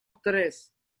Tres.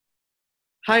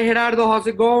 Hi, Gerardo. How's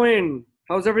it going?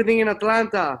 How's everything in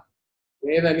Atlanta?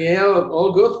 Hey, Daniel,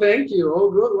 all good, thank you.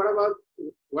 All good.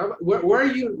 Where are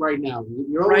you right now?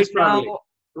 You're Right always traveling. now,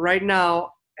 right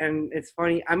now, and it's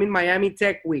funny. I'm in Miami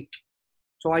Tech Week,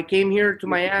 so I came here to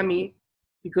Miami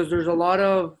because there's a lot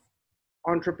of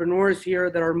entrepreneurs here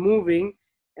that are moving,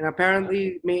 and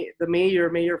apparently, the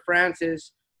Mayor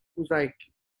Francis, who's like,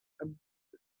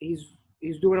 he's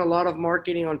doing a lot of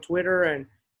marketing on Twitter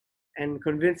and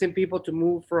convincing people to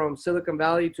move from Silicon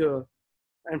Valley to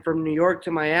and from New York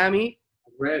to Miami.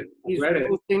 I've He's read it.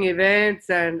 hosting events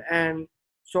and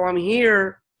so I'm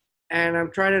here and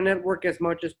I'm trying to network as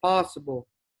much as possible.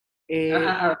 Eh,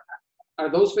 Are, are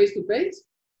those face to face?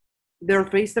 they're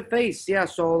face to face, yeah.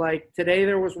 So like today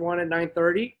there was one at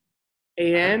 9:30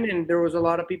 a.m. and there was a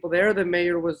lot of people there. The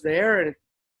mayor was there, and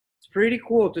it's pretty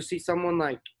cool to see someone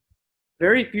like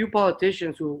very few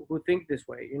politicians who think this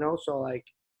way, you know. So like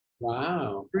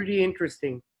Wow. pretty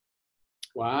interesting.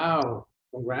 Wow.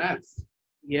 Congrats.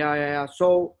 Yeah.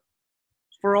 So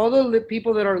for all the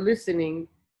people that are listening,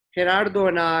 Gerardo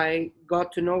and I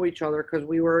got to know each other because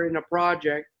we were in a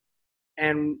project,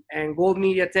 and Gold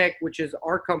Media Tech, which is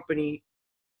our company,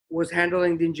 was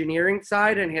handling the engineering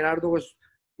side, and Gerardo was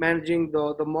managing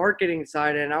the marketing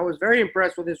side. And I was very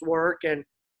impressed with his work and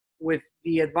with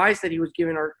the advice that he was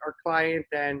giving our client.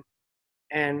 And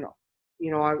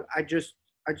you know, I just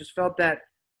felt that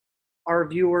our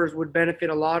viewers would benefit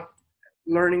a lot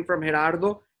learning from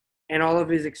Gerardo and all of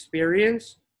his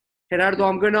experience. Gerardo,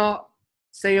 I'm gonna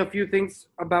say a few things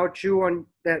about you on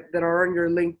that are on your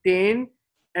LinkedIn,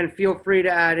 and feel free to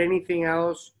add anything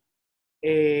else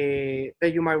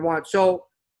that you might want. So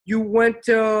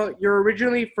you're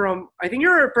originally from, I think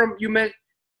you're from, you met,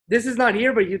 this is not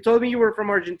here, but you told me you were from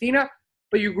Argentina,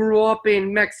 but you grew up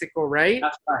in Mexico, right?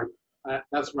 That's right.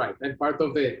 That's right. I'm part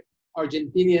of the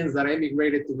Argentinians that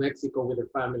emigrated to Mexico with their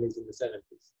families in the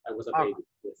 70s. I was a Uh, baby.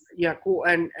 Yes. yeah, cool.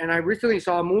 And I recently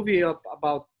saw a movie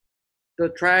about the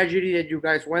tragedy that you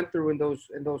guys went through in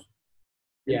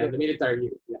Yeah, in the military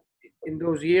years. Yeah. in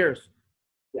those years.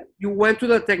 Yeah. You went to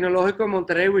the Tecnológico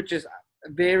Monterrey, which is a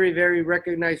very, very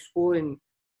recognized school in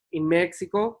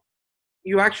Mexico.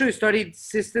 You actually studied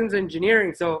systems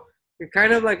engineering, so you're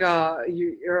kind of like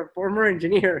you're a former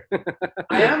engineer.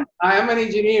 I am an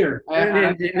engineer. You're an I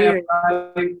engineer.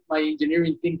 applied my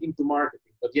engineering thinking to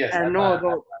marketing. But yes, And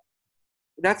no,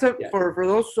 that's a yeah. for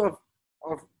those of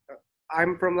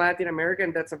I'm from Latin America,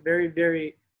 and that's a very,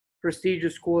 very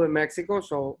prestigious school in Mexico.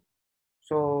 So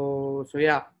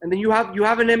yeah. And then you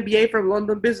have an MBA from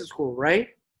London Business School, right?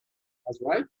 That's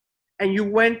right. And you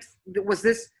went, was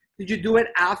this, did you do it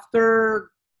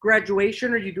after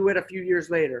graduation or you do it a few years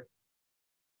later?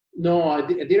 No, I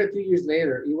did it 2 years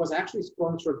later. It was actually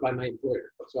sponsored by my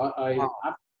employer. So Wow.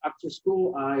 after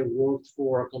school, I worked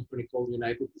for a company called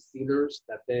United Distillers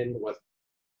that then was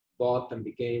bought and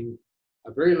became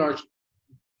a very large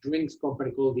drinks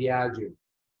company called Diageo.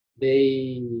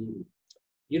 They,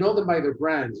 you know them by their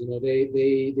brands. You know,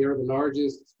 they are the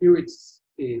largest spirits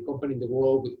company in the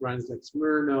world with brands like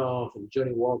Smirnoff and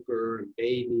Johnny Walker and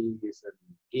Baileys and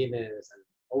Guinness and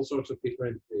all sorts of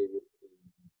different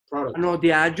products. No,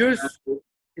 Diageo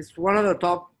is one of the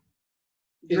top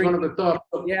It's one of drinking, the top.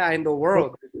 yeah, in the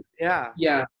world. Yeah.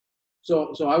 Yeah.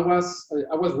 So I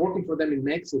was working for them in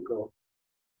Mexico,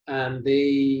 and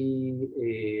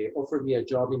they offered me a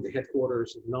job in the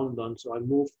headquarters in London. So I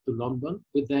moved to London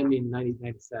with them in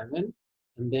 1997,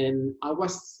 and then I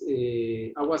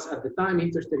was at the time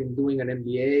interested in doing an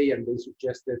MBA, and they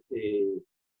suggested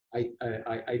I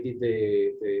did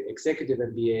the executive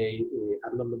MBA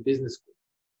at London Business School.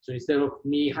 So instead of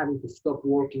me having to stop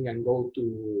working and go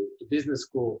to business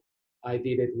school, I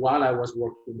did it while I was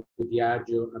working with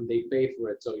Diageo, and they paid for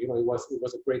it. So it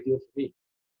was a great deal for me.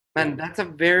 Yeah. Man, that's a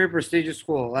very prestigious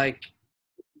school. Like,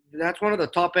 that's one of the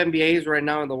top MBAs right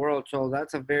now in the world. So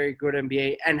that's a very good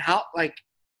MBA. And how, like,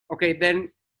 okay,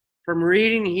 then from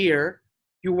reading here,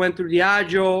 you went through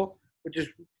Diageo, which is,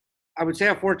 I would say,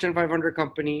 a Fortune 500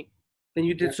 company. Then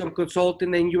you did Yeah. some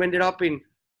consulting. Then you ended up in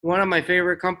one of my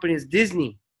favorite companies,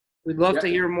 Disney. We'd love to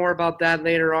Yeah. hear more about that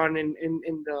later on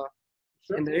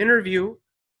Sure. in the interview.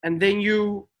 And then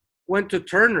you went to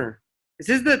Turner. Is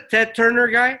this the Ted Turner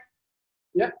guy?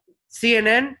 Yeah.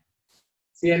 CNN?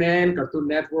 CNN, Cartoon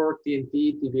Network,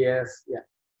 TNT, TBS. Yeah.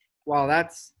 Wow,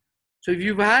 that's so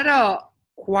you've had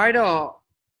quite a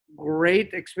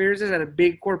great experiences at a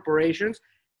big corporations,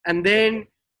 and then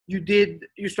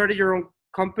you started your own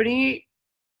company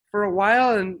for a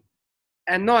while, and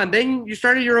then you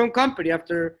started your own company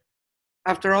after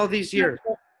all these years.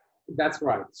 That's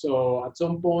right. So at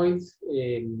some point,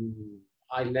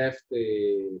 I left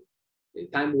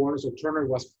Time Warner. So Turner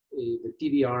was the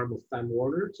TV arm of Time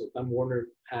Warner. So Time Warner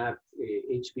had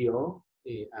HBO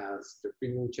as the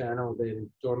premium channel, then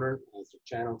Turner as the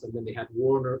channels, and then they had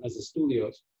Warner as the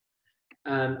studios.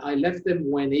 And I left them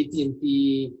when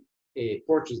AT&T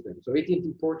purchased them. So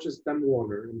AT&T purchased Time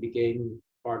Warner and became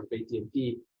part of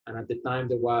AT&T. And at the time,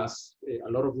 there was a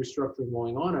lot of restructuring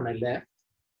going on, and I left.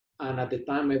 And at the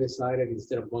time, I decided,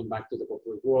 instead of going back to the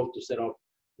corporate world, to set up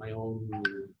my own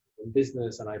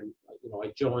business. And I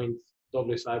joined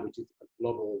WSI, which is a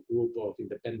global group of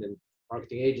independent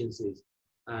marketing agencies,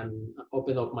 and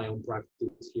opened up my own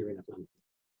practice here in Atlanta.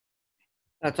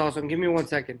 That's awesome. Give me 1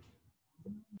 second.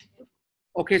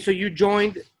 Okay, so you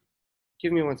joined.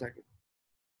 Give me 1 second.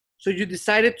 So you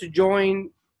decided to join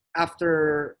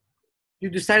after. You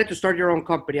decided to start your own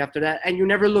company after that, and you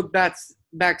never looked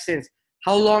back since.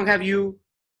 How long have you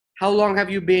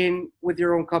been with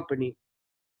your own company?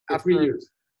 For 3 years.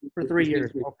 For 3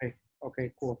 years.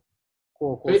 Okay, cool.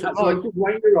 So I took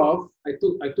 1 year off. I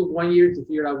took 1 year to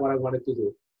figure out what I wanted to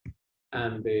do,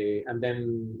 and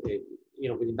then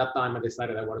within that time, I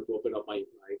decided I wanted to open up my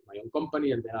own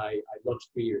company, and then I launched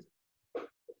 3 years.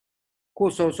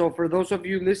 Cool. So for those of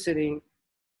you listening,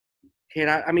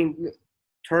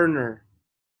 Turner,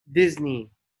 Disney,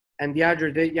 and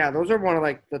Diageo, those are one of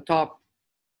like the top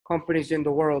companies in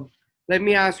the world. Let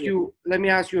me ask you,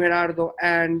 Gerardo,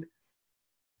 and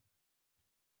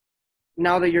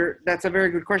now that that's a very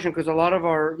good question, because a lot of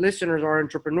our listeners are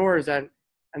entrepreneurs and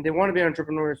they want to be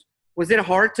entrepreneurs. Was it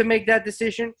hard to make that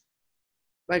decision?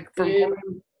 Like you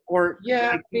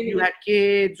had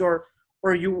kids, or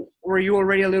were you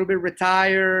already a little bit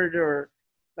retired, or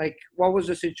like what was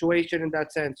the situation in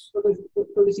that sense? So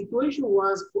the situation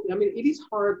was, it is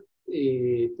hard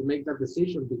to make that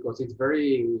decision because it's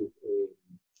very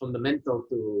fundamental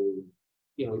to,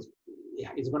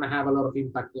 it's going to have a lot of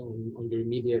impact on your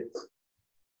immediate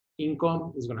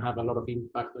income. It's going to have a lot of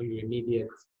impact on your immediate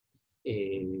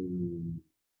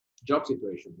job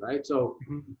situation, right? So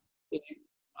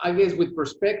I guess with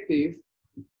perspective,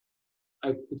 I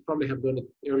could probably have done it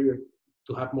earlier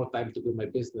to have more time to do my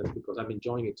business because I'm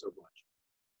enjoying it so much.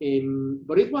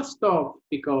 But it was tough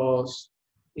because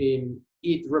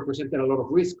it represented a lot of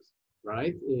risks,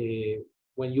 right?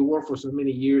 When you work for so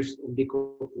many years in big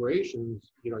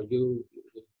corporations, you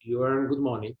earn good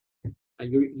money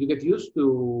and you get used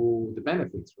to the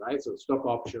benefits, right? So stock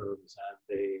options and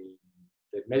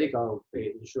the medical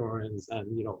insurance and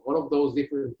all of those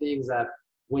different things that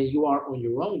when you are on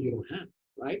your own, you don't have,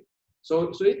 right?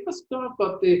 So it was tough,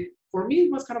 but for me,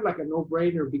 it was kind of like a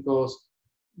no-brainer because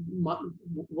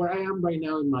where I am right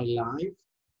now in my life,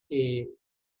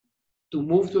 to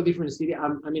move to a different city,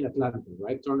 I'm in Atlanta,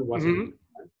 right? Turner was in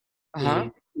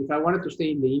Atlanta. If I wanted to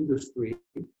stay in the industry,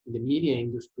 in the media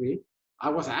industry, I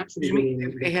was actually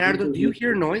Gerardo, do you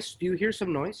hear noise? Do you hear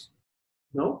some noise?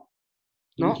 No?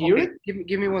 No? Hear okay. it?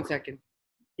 Give me 1 second.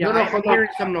 Yeah, I'm hearing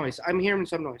some noise. I'm hearing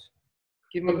some noise.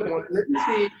 Give me one. Let me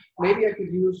see. Maybe I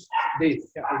could use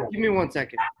this. Yeah, give me 1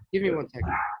 second. Give me 1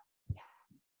 second.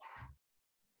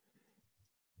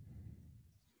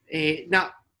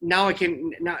 Now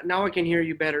I can hear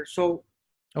you better. So,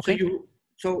 okay.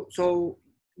 So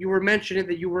you were mentioning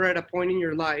that you were at a point in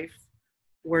your life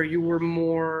where you were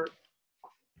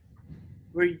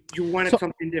where you wanted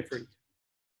something different.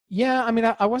 Yeah,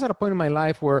 I was at a point in my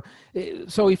life where,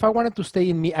 so if I wanted to stay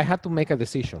in I had to make a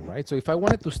decision, right? So if I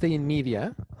wanted to stay in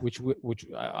media, which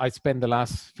I spent the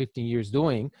last 15 years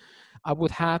doing, I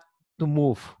would have to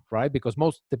move, right? Because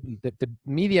most the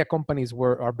media companies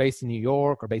are based in New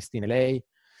York or based in LA,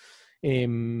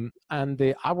 and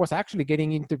I was actually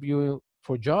getting interviewed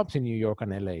for jobs in New York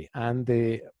and LA, and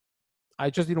I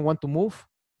just didn't want to move.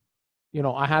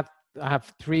 I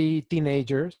have 3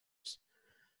 teenagers.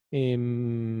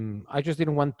 I just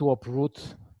didn't want to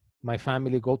uproot my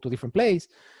family, go to a different place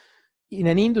in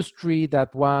an industry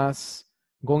that was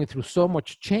going through so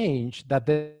much change that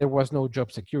there was no job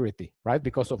security, right?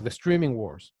 Because of the streaming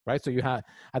wars, right? So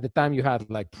at the time you had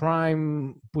like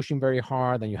Prime pushing very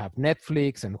hard, and you have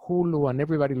Netflix and Hulu and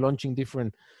everybody launching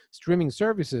different streaming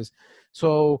services.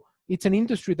 So it's an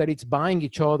industry that it's buying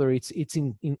each other. It's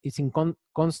in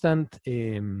constant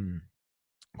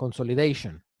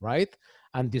consolidation, right?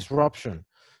 And disruption.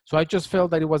 So I just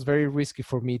felt that it was very risky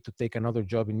for me to take another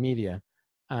job in media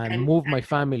and move my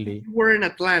family. You were in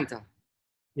Atlanta.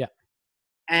 Yeah.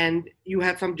 And you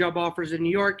had some job offers in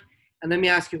New York. And let me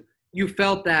ask you, you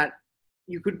felt that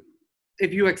you could,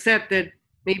 if you accepted,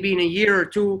 maybe in a year or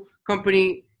two,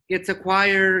 company gets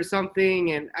acquired or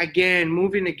something, and again,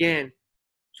 moving again.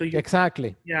 So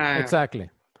Exactly. Yeah. Exactly.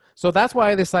 So that's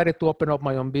why I decided to open up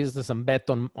my own business and bet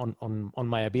on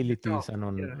my abilities and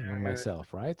on Yeah.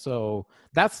 myself, right? So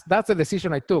that's the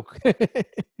decision I took.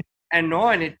 And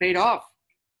it paid off.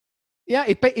 Yeah,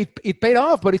 it paid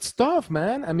off, but it's tough,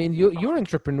 man. I mean, you're an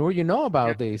entrepreneur, you know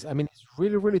about this. I mean, it's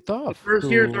really, really The tough first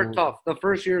years are to. tough. The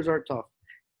first years are tough.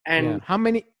 Yeah. And How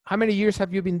many years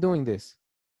have you been doing this?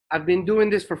 I've been doing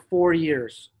this for 4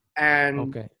 years. And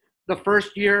Okay. the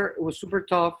first year it was super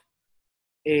tough,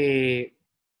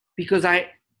 because I'm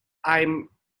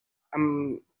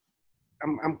I'm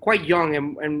I'm quite young,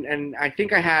 and I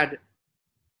think I had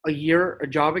a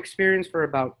job experience for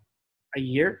about a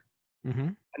year. Mm-hmm.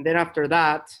 And then after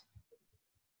that,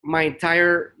 my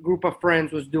entire group of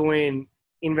friends was doing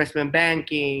investment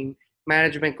banking,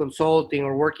 management consulting,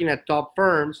 or working at top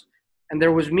firms. And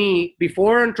there was me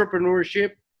before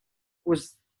entrepreneurship was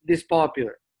this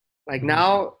popular. Like Mm-hmm.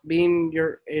 now, being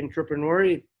your entrepreneur,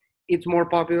 it's more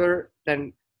popular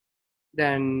than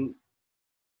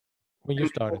When you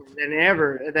started. than ever.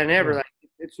 Yeah. Like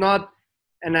it's not.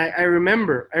 And I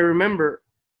remember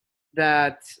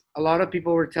that a lot of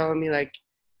people were telling me, like,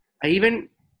 I even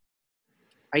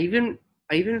I even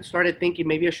I even started thinking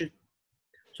maybe I should.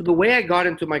 So the way I got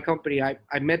into my company,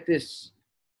 I met this.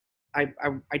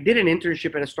 I did an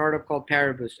internship at a startup called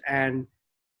Paribus, and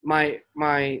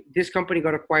this company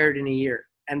got acquired in a year.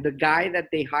 And the guy that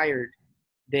they hired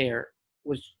there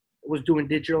was doing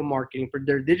digital marketing for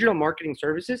their digital marketing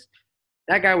services.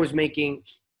 That guy was making.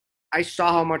 I saw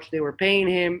how much they were paying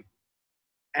him,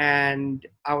 and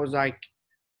I was like,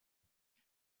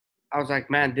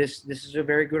 man, this is a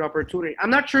very good opportunity. I'm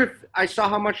not sure if I saw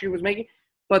how much he was making,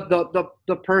 but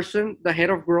the person, the head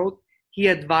of growth, he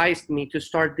advised me to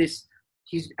start this.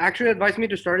 He's actually advised me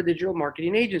to start a digital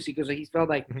marketing agency because he felt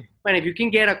like, Mhm. man, if you can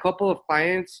get a couple of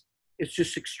clients, it's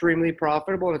just extremely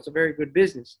profitable and it's a very good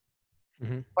business.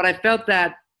 Mm-hmm. But I felt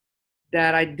that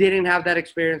I didn't have that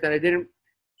experience, that I didn't.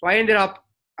 So I ended up.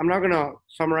 I'm not gonna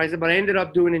summarize it, but I ended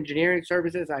up doing engineering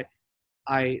services. I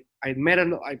met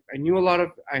I knew a lot of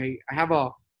I have a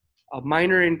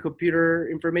minor in computer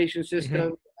information Mm-hmm.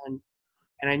 systems,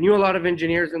 and I knew a lot of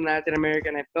engineers in Latin America,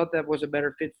 and I felt that was a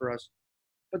better fit for us.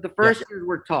 But the Yeah. first years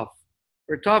were tough.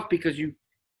 Were tough because you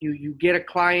get a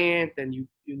client and you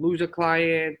lose a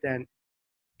client, and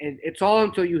it's all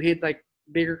until you hit like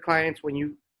bigger clients when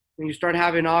you start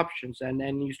having options and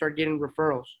then you start getting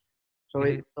referrals. So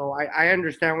Mm-hmm. I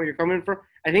understand where you're coming from.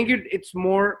 I think it's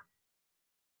more,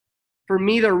 for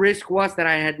me, the risk was that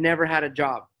I had never had a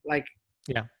job,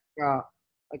 Yeah. uh,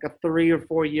 like a 3 or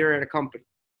 4 year at a company.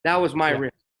 That was my Yeah.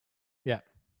 risk. Yeah.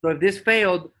 So if this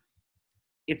failed,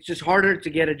 it's just harder to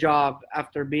get a job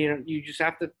after being. You just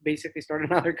have to basically start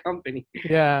another company.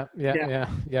 Yeah. Yeah. Yeah, Yeah.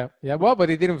 Yeah. Yeah. Well, but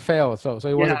it didn't fail, so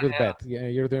it was a yeah, good bet. Yeah,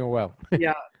 you're doing well.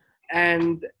 yeah.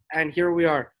 And here we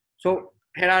are. So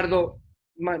Gerardo,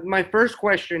 my first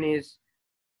question is,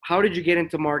 how did you get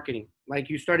into marketing? Like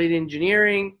you studied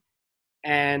engineering,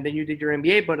 and then you did your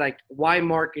MBA, but like why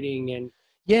marketing? And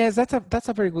Yes, that's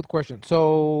a very good question.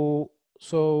 So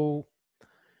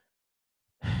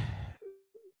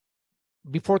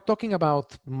before talking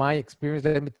about my experience,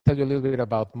 let me tell you a little bit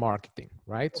about marketing,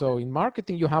 right? So in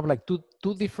marketing, you have like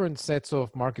two different sets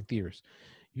of marketeers.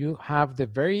 You have the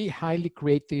very highly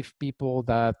creative people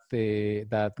that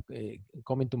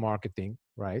come into marketing,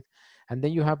 right? And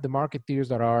then you have the marketeers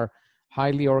that are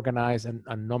highly organized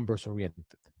and numbers oriented.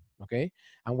 Okay.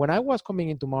 And when I was coming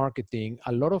into marketing,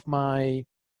 a lot of my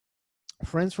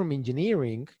friends from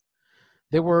engineering,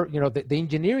 they were, the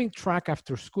engineering track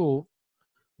after school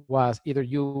was either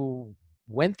you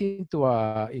went into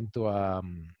a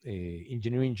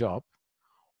engineering job,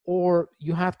 or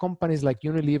you had companies like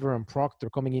Unilever and Procter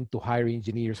coming in to hire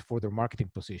engineers for their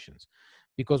marketing positions.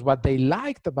 Because what they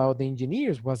liked about the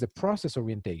engineers was the process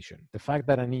orientation, the fact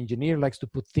that an engineer likes to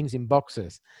put things in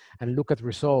boxes and look at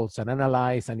results and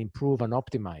analyze and improve and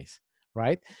optimize,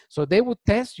 right? So they would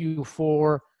test you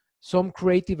for some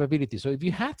creative ability. So if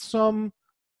you had some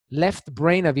left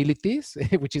brain abilities,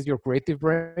 which is your creative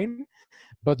brain,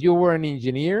 but you were an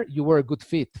engineer, you were a good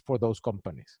fit for those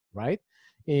companies, right?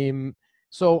 Um,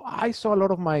 so I saw a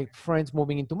lot of my friends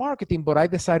moving into marketing, but I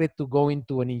decided to go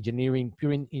into an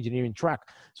pure engineering track.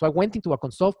 So I went into a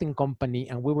consulting company,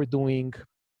 and we were doing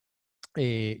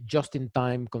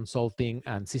just-in-time consulting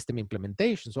and system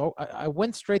implementation. So I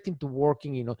went straight into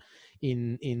working,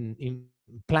 in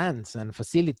plants and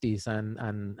facilities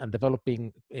and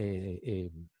developing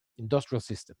industrial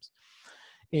systems.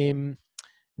 Um,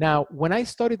 Now, when I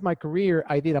started my career,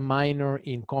 I did a minor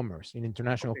in commerce, in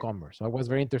international commerce. So I was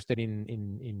very interested in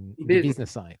the business.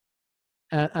 business side.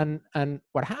 And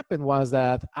what happened was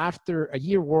that after a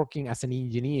year working as an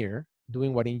engineer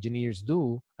doing what engineers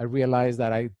do, I realized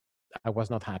that I was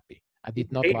not happy. I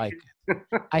did not like it.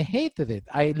 I hated it.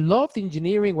 I loved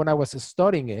engineering when I was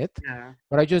studying it, Yeah.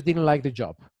 but I just didn't like the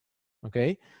job.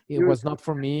 Okay, it You- was not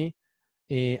for me.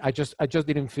 I just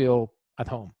didn't feel at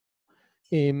home.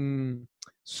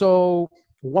 So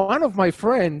one of my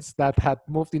friends that had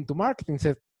moved into marketing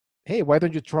said, "Hey, why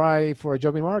don't you try for a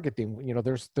job in marketing? You know,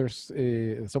 there's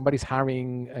somebody's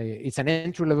hiring. It's an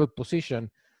entry level position."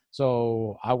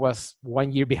 So I was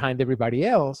 1 year behind everybody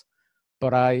else,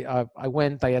 but I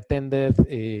went, I attended,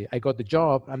 I got the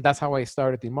job, and that's how I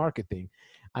started in marketing,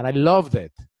 and I loved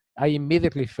it. I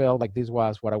immediately felt like this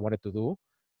was what I wanted to do,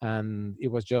 and it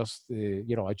was just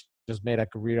I just made a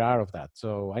career out of that.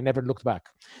 So I never looked back.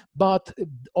 But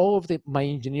all of my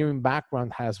engineering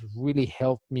background has really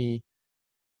helped me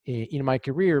in my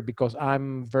career because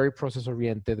I'm very process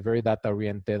oriented, very data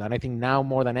oriented, and I think now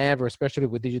more than ever, especially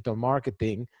with digital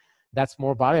marketing, that's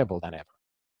more valuable than ever,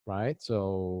 right?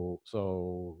 So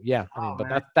yeah, I mean, Wow, but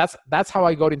man. that's how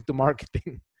I got into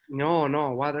marketing. No, no.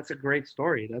 Wow, that's a great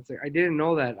story. I didn't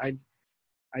know that.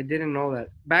 I didn't know that.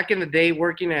 Back in the day,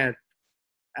 working at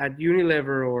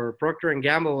Unilever or Procter and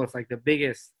Gamble was like the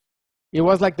biggest. It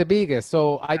was like the biggest.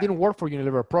 So I didn't work for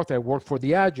Unilever Procter. I worked for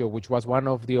Diageo, which was one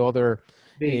of the other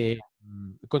Big.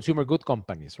 consumer good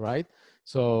companies, right?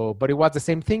 So, but it was the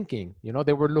same thinking.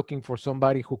 They were looking for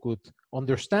somebody who could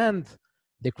understand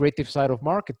the creative side of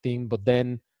marketing, but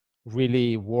then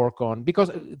really work on,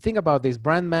 because think about this,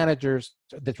 brand managers,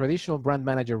 the traditional brand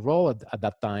manager role at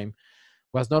that time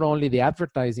was not only the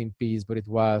advertising piece, but it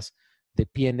was the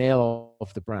P&L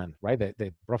of the brand, right?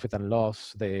 The profit and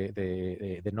loss,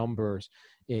 the numbers,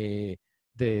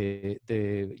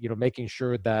 making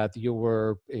sure that you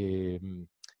were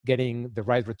getting the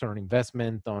right return on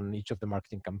investment on each of the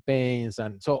marketing campaigns.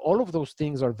 And so all of those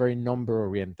things are very number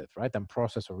oriented, right? And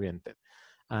process oriented.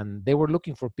 And they were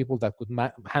looking for people that could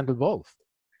handle both.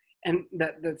 And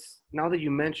that's now that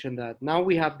you mentioned that. Now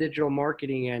we have digital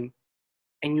marketing and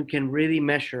you can really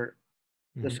measure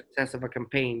the Mhm. success of a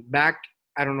campaign. Back,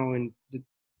 I don't know,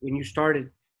 when you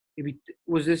started, maybe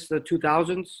was this the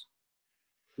 2000s,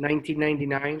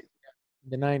 1999,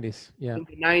 The 90s, yeah. in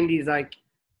the 90s? Like,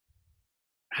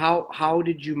 how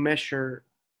did you measure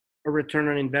a return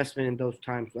on investment in those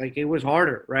times? Like, it was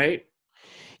harder, right?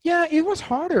 Yeah, it was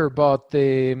harder, but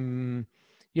it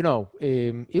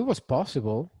was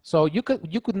possible. So you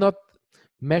could not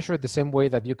measure it the same way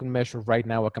that you can measure right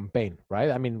now a campaign, right?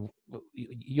 I mean,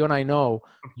 you and I know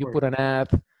Of you course. put an ad,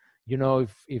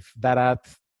 if that ad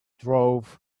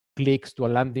drove clicks to a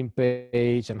landing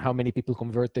page and how many people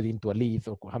converted into a lead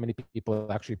or how many people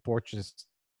actually purchased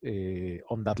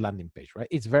on that landing page, right?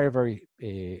 It's very, very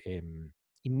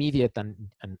immediate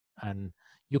and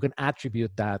you can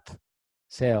attribute that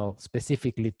sale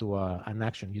specifically to an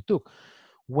action you took.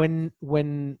 When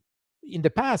in the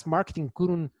past marketing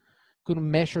couldn't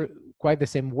measure quite the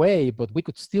same way, but we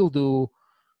could still do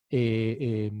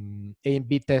A and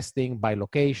B testing by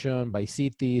location, by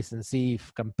cities, and see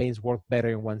if campaigns work better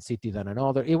in one city than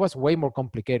another. It was way more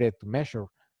complicated to measure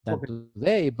than Okay.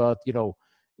 today, but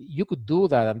you could do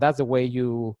that, and that's the way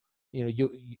you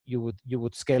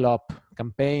would scale up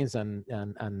campaigns and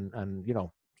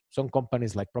some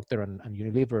companies like Procter and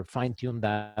Unilever fine tune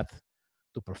that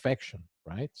to perfection,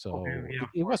 right? Okay. So Yeah.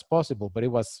 it was possible, but it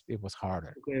was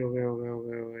harder. Okay. Okay. Okay.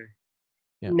 Okay. Okay.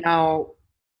 Yeah. Now,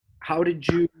 how did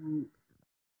you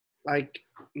like?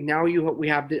 Now we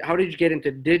have. How did you get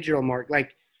into digital mark?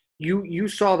 Like, you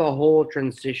saw the whole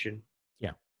transition.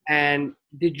 Yeah. And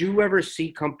did you ever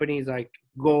see companies like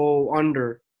go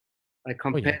under, like Oh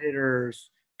yeah. competitors,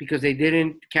 because they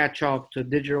didn't catch up to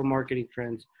digital marketing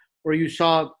trends, or you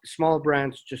saw small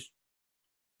brands just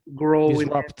grow in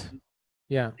Disrupt.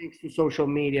 Yeah. thanks to social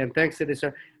media and thanks to this?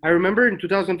 I remember in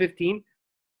 2015,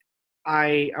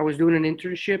 I was doing an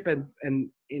internship and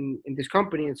in this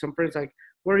company, and some friends like,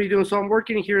 "What are you doing?" So I'm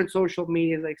working here in social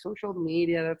media. Like, social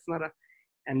media, that's not a.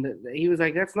 And he was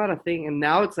like, "That's not a thing." And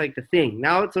now it's like the thing.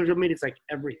 Now it's social media. It's like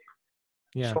everything.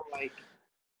 Yeah. So like,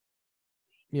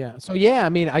 Yeah. So yeah, I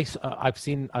mean, I've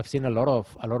seen a lot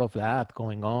of that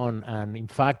going on, and in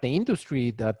fact, the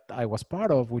industry that I was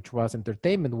part of, which was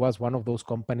entertainment, was one of those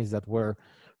companies that were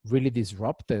really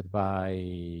disrupted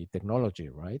by technology,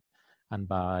 right? And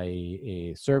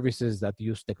by services that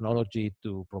use technology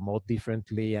to promote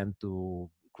differently and to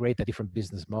create a different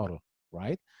business model,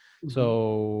 right? mhm,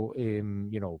 So,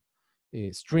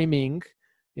 streaming.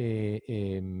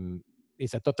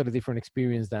 It's a totally different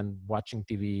experience than watching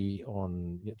TV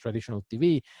on traditional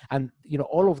TV, and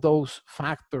all of those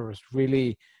factors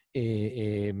really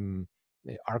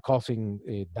are causing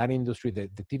that industry, the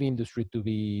TV industry, to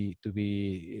be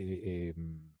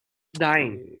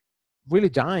Dying. really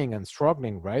dying and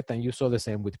struggling, right? And you saw the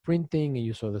same with printing, and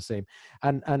you saw the same,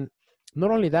 and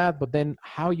not only that, but then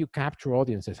how you capture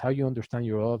audiences, how you understand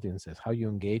your audiences, how you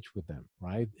engage with them,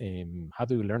 right? How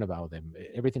do you learn about them?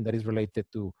 Everything that is related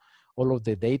to all of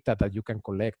the data that you can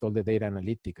collect, all the data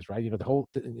analytics, right?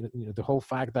 The whole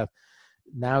fact that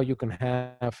now you can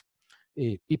have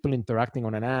people interacting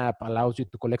on an app allows you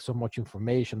to collect so much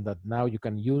information that now you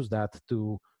can use that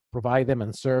to provide them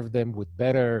and serve them with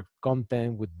better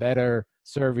content, with better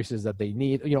services that they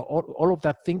need. All of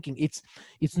that thinking. It's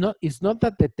not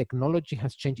that the technology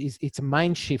has changed. It's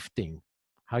mind shifting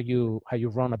how you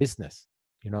run a business.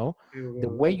 The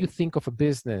way you think of a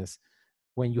business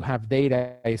when you have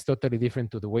data is totally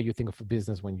different to the way you think of a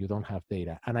business when you don't have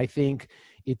data. And I think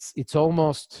it's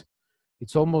almost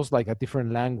like a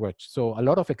different language. So a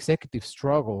lot of executives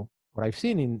struggle. What I've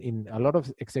seen in a lot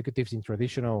of executives in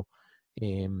traditional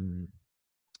um,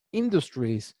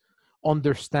 industries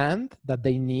understand that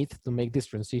they need to make this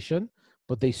transition,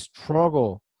 but they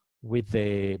struggle with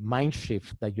the mind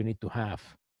shift that you need to have,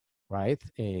 right?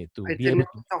 To be able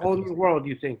to It's a whole new world,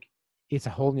 you think? it's a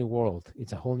whole new world.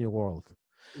 It's a whole new world.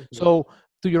 Mhm. So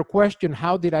to your question,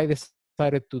 how did I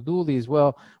decided to do this?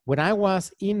 Well, when I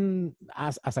was in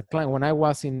as a client, when I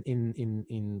was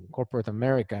in corporate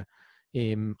America,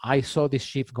 I saw this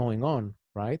shift going on,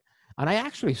 right? And I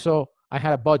actually saw I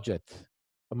had a budget,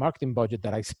 a marketing budget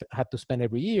that I had to spend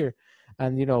every year,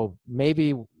 and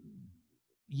maybe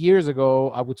years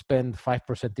ago I would spend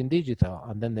 5% in digital,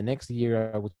 and then the next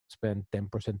year I would spend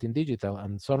 10% in digital,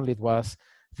 and suddenly it was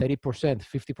 30%,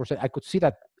 50%. I could see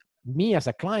that me as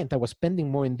a client, I was spending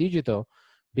more in digital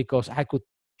because I could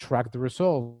track the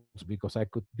results, because I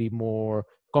could be more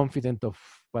confident of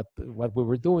what we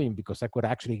were doing, because I could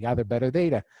actually gather better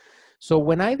data. So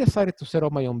when I decided to set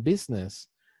up my own business,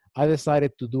 I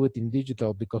decided to do it in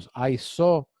digital because I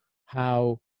saw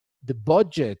how the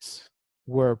budgets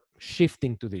were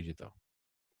shifting to digital,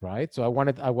 right? So I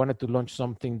wanted to launch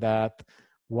something that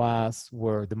was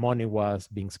where the money was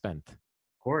being spent.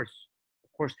 Of course,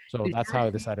 of course. So Did that's you how I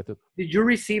receive, decided to. did you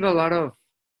receive a lot of,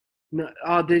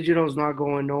 "Oh, digital's not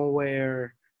going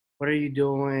nowhere. What are you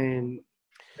doing?"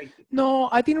 Like, No,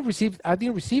 I didn't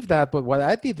receive that, but what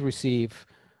I did receive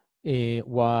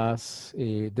was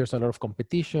there's a lot of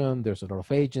competition, there's a lot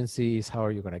of agencies. How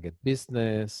are you going to get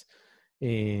business?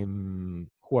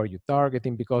 Who are you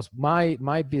targeting? Because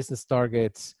my business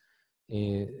targets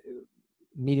uh,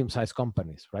 medium-sized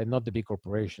companies, right? Not the big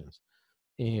corporations,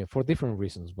 for different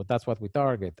reasons, but that's what we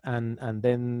target. And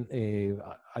then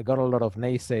I got a lot of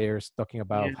naysayers talking yeah,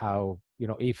 about how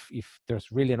if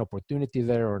there's really an opportunity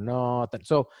there or not. And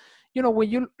so, when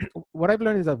you what I've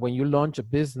learned is that when you launch a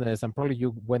business, and probably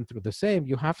you went through the same,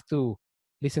 you have to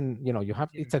listen. You have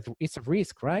yeah, it's a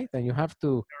risk, right? And you have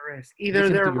to the risk. Either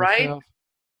listen to they're right, yourself.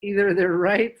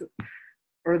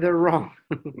 or they're wrong.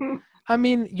 I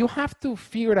mean, you have to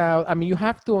figure it out. I mean, you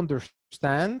have to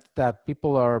understand that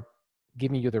people are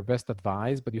giving you their best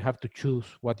advice, but you have to choose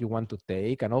what you want to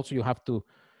take. And also, you have to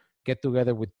get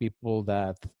together with people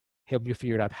that help you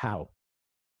figure out how,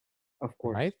 Of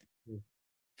course. right?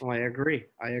 Oh, I agree.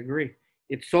 I agree.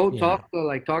 It's so Yeah. tough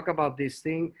to talk about this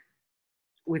thing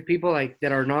with people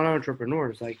that are not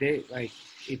entrepreneurs. It's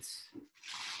it's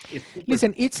super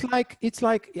Listen, it's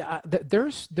like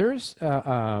there's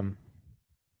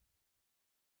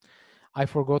I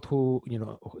forgot who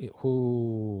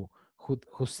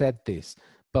said this,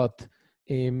 but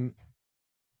um,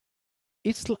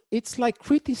 it's like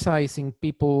criticizing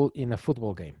people in a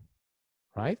football game,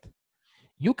 right?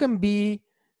 You can be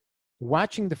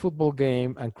watching the football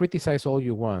game and criticize all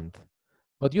you want,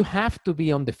 but you have to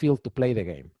be on the field to play the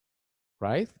game,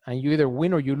 right? And you either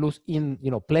win or you lose in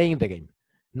playing the game,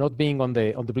 not being on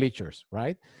the bleachers,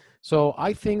 right? So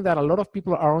I think that a lot of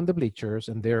people are on the bleachers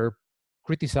and they're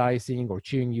criticizing or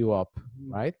cheering you up,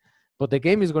 right? But the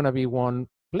game is going to be won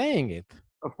playing it,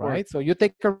 of course, right? So you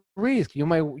take a risk. You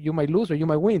might lose or you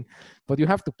might win, but you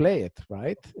have to play it,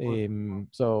 right? of course.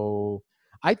 So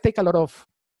I take a lot of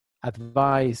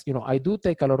advice. I do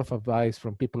take a lot of advice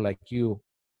from people like you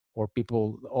or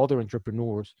people, other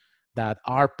entrepreneurs that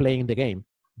are playing the game.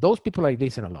 Those people I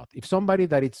listen a lot. If somebody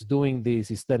that is doing this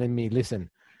is telling me, listen,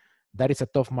 that is a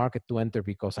tough market to enter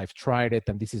because I've tried it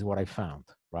and this is what I found,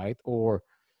 right? Or,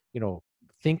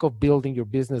 think of building your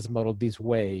business model this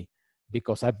way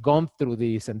because I've gone through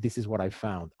this and this is what I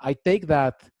found. I take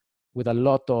that with a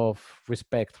lot of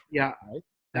respect, Yeah, right?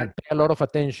 And that pay a lot of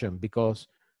attention because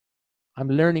I'm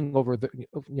learning over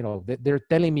they're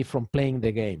telling me from playing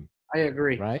the game, I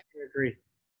agree. right? I agree.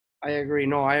 I agree.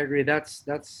 No, I agree.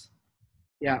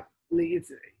 Yeah.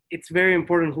 It's very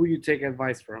important who you take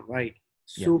advice from. Like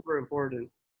Yeah, super important.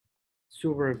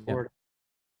 Super yeah. important.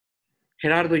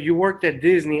 Gerardo, you worked at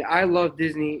Disney. I love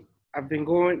Disney. I've been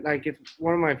going, like, it's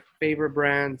one of my favorite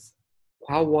brands.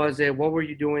 How was it? What were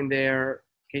you doing there?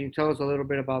 Can you tell us a little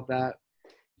bit about that?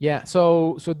 Yeah,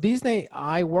 so Disney,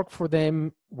 I worked for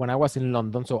them when I was in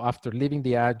London. So after leaving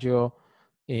Diageo,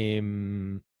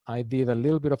 I did a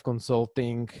little bit of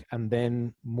consulting and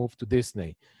then moved to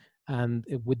Disney. And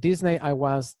with Disney, I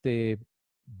was the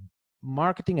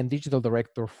marketing and digital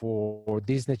director for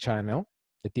Disney Channel,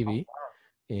 the TV,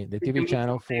 the Did you TV meet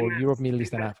channel some for Europe, Middle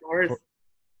East, and famous stars? for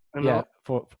I yeah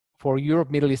know. for Europe,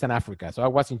 Middle East, and Africa. So I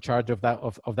was in charge of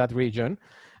that region,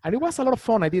 and it was a lot of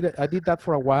fun. I did that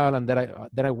for a while, and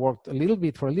then I worked a little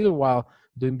bit for a little while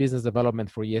doing business development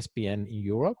for ESPN in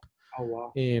Europe. Oh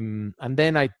wow. And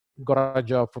then I got a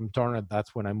job from Turner.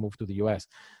 That's when I moved to the US.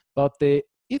 But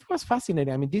it was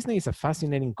fascinating. I mean, Disney is a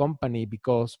fascinating company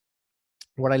because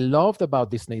what I loved about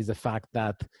Disney is the fact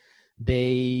that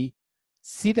they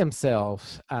see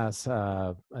themselves as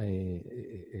a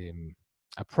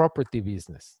property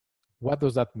business. What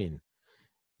does that mean?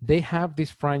 They have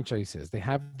these franchises, they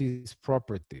have these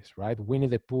properties, right? Winnie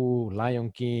the Pooh,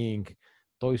 Lion King,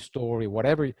 Toy Story,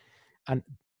 whatever. And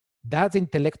that's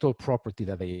intellectual property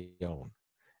that they own.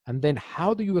 And then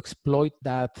how do you exploit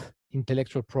that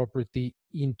intellectual property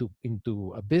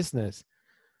into a business?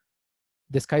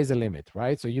 The sky's the limit,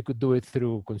 right? So you could do it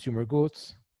through consumer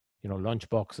goods, lunch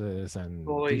boxes and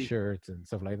Boy. T-shirts and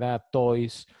stuff like that,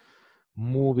 toys,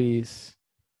 movies,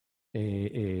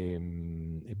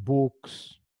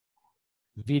 books,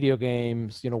 video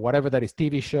games, whatever that is,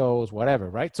 TV shows, whatever,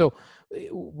 right? So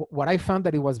what I found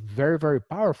that it was very, very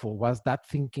powerful was that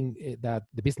thinking that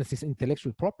the business is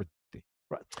intellectual property,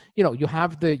 right? You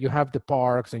have the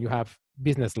parks and you have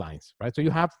business lines, right? So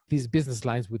you have these business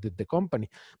lines with the company,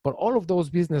 but all of those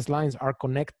business lines are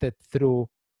connected through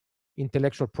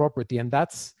intellectual property, and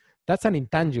that's an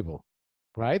intangible,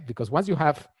 right? Because once you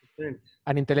have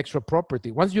an intellectual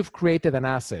property, once you've created an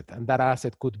asset, and that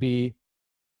asset could be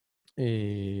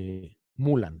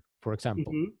Mulan, for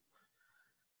example, Mm-hmm.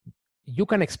 you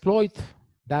can exploit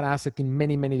that asset in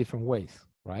many, many different ways,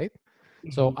 right?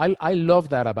 So Mm-hmm. I love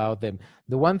that about them.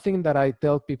 The one thing that I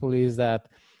tell people is that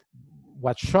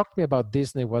what shocked me about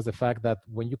Disney was the fact that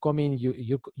when you come in,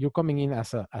 you're coming in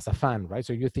as a fan, right?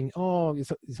 So you think, oh,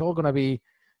 it's all gonna be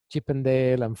Chip and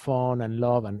Dale and fun and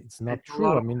love, and it's not It's a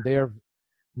lot true. I of mean, they're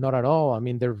not at all. I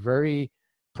mean, they're very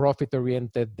profit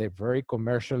oriented. They're very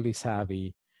commercially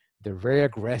savvy. They're very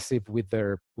aggressive with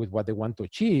what they want to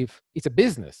achieve. It's a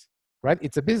business, right?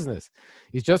 It's a business.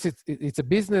 It's a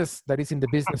business that is in the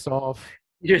business of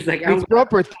just like its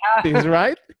properties,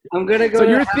 right? I'm gonna So go to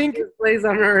the you're thinking happiest place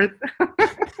on earth.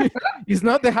 it's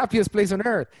not the happiest place on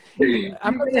earth.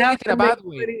 I'm You not may saying have it in to a make bad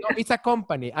way. money. No, it's a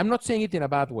company. I'm not saying it in a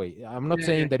bad way. I'm not Yeah,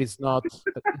 saying that it's not.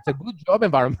 It's a good job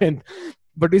environment,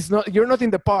 but it's not. You're not in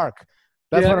the park.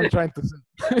 That's yeah. what I'm trying to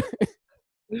say.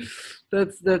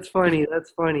 That's funny.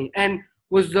 That's funny. And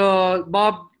was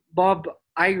Bob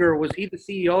Iger, was he the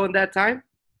CEO in that time?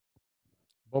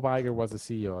 Bob Iger was the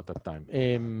CEO at that time.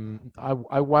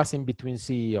 I was in between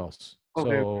CEOs. Okay.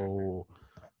 So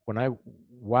when I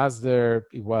was there,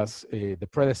 it was the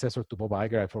predecessor to Bob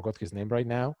Iger. I forgot his name right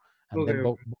now. And then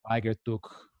Okay. Bob Iger took,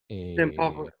 Then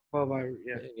Bob Iger,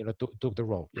 yeah. took the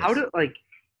role. How Yes. did, like,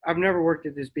 I've never worked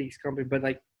at this big company, but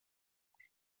like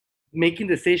making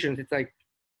decisions, it's like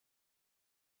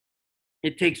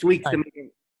it takes weeks to Time. make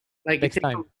it. Like Takes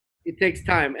time. it takes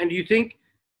time. And do you think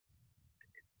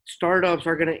startups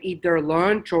are gonna eat their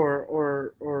lunch,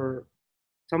 or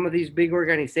some of these big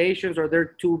organizations, or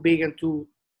they're too big and too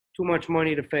much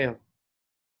money to fail?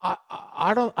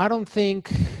 I don't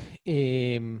think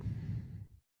um,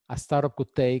 a startup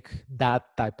could take that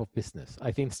type of business.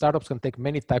 I think startups can take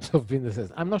many types of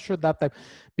businesses. I'm not sure that type,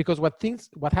 because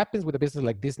what happens with a business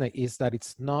like Disney is that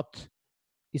it's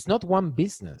not one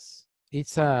business.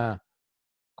 It's a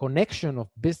connection of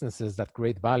businesses that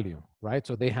create value, right?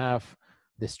 So they have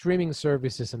the streaming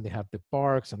services and they have the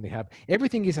parks and they have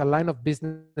everything is a line of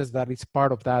business that is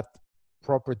part of that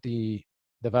property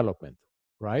development,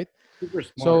 right? Super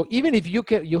smart. So even if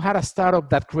you had a startup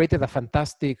that created a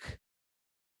fantastic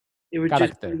It would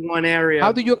just be character, one area.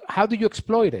 how do you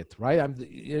exploit it, right?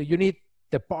 You need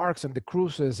the parks and the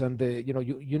cruises and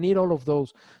you need all of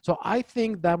those. So I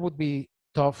think that would be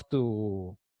tough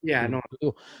Yeah, no. to do.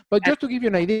 But just to give you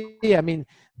an idea, I mean,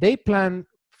 they plan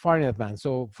far in advance.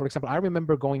 So for example, I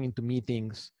remember going into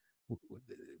meetings.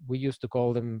 We used to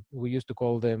call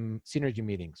them synergy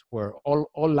meetings, where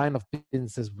all line of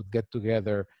businesses would get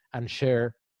together and share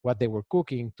what they were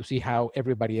cooking to see how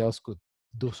everybody else could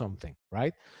do something,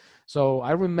 right? So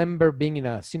I remember being in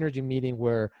a synergy meeting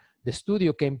where the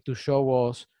studio came to show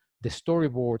us the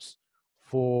storyboards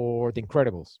for The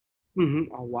Incredibles.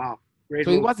 Oh, wow. Great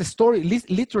So it movie. was the story,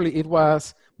 literally, it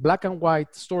was black and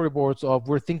white storyboards of,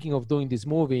 we're thinking of doing this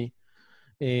movie.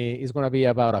 It's going to be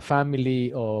about a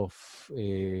family of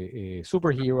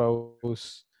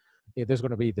superheroes. There's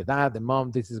going to be the dad, the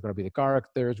mom. This is going to be the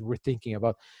characters we're thinking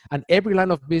about. And every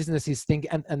line of business is thinking,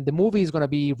 and the movie is going to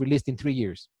be released in 3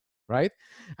 years, right?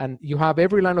 And you have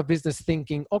every line of business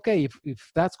thinking, okay,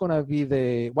 if that's going to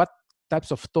be what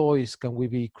types of toys can we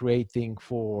be creating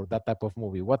for that type of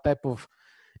movie? What type of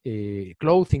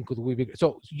clothing could we be?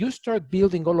 So you start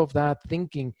building all of that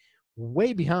thinking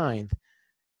way behind.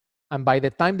 And by the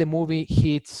time the movie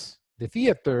hits the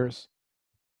theaters,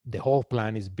 the whole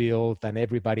plan is built and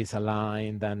everybody's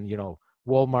aligned, and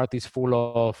Walmart is full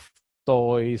of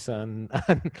toys and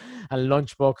and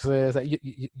lunch boxes.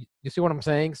 You see what I'm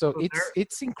saying? So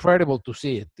it's incredible to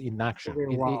see it in action.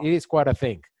 Wow. It is quite a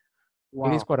thing.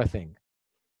 Wow. It is quite a thing.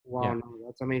 Wow, Yeah. no,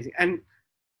 that's amazing. And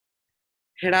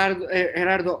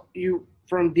Gerardo, you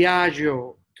from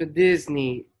Diageo to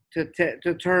Disney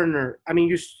to Turner. I mean,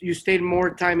 you stayed more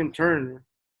time in Turner.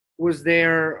 Was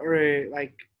there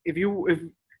like if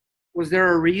was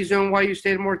there a reason why you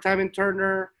stayed more time in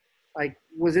Turner? Like,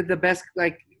 was it the best?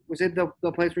 Like, was it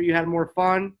the place where you had more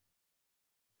fun?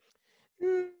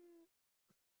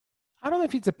 I don't know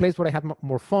if it's a place where I had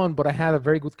more fun, but I had a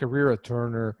very good career at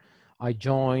Turner. I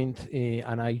joined,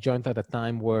 and I joined at a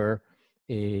time where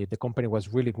the company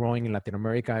was really growing in Latin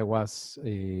America. I was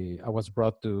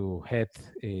brought to head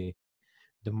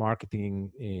the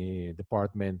marketing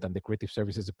department and the creative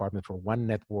services department for one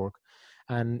network.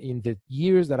 And in the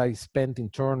years that I spent in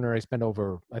Turner, I spent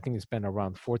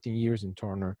around 14 years in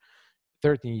Turner,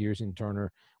 13 years in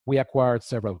Turner. We acquired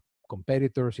several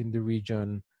competitors in the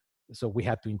region. So we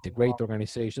had to integrate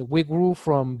organizations. We grew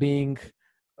from being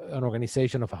an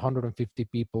organization of 150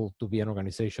 people to be an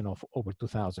organization of over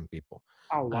 2,000 people.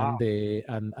 Oh, wow.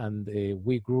 And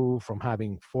we grew from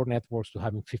having 4 networks to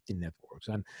having 15 networks.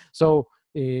 And so,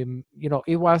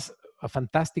 it was a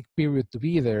fantastic period to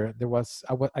be there.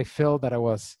 I felt that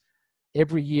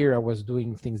every year I was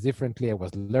doing things differently. I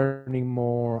was learning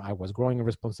more. I was growing in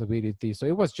responsibility. So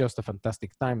it was just a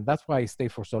fantastic time. That's why I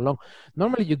stayed for so long.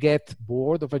 Normally you get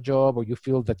bored of a job, or you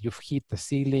feel that you've hit the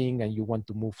ceiling and you want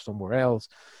to move somewhere else.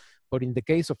 But in the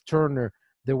case of Turner,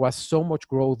 there was so much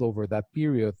growth over that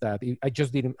period that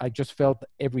I just felt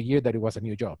every year that it was a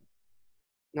new job.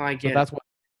 No, I get So that's why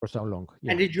for so long.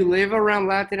 Yeah. And did you live around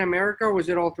Latin America, or was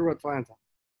it all through Atlanta?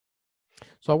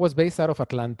 So I was based out of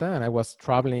Atlanta, and I was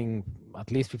traveling at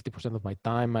least 50% of my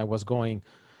time. I was going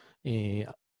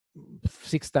at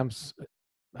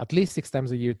least 6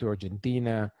 times a year to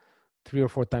Argentina, 3 or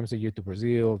 4 times a year to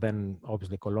Brazil, then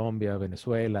obviously Colombia,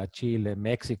 Venezuela, Chile,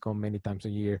 Mexico, many times a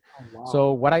year. Oh, wow.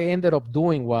 So what I ended up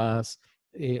doing was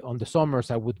on the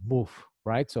summers, I would move,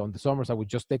 right? So on the summers, I would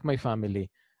just take my family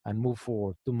and move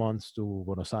for 2 months to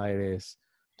Buenos Aires,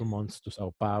 2 months to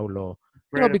Sao Paulo,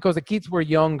 because the kids were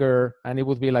younger and it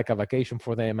would be like a vacation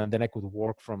for them, and then I could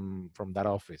work from that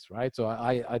office, right? So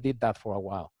I did that for a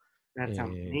while. That's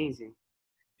amazing.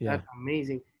 Yeah. That's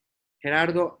amazing.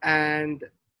 Gerardo, and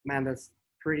man, that's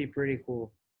pretty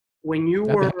cool. When you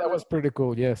were That was pretty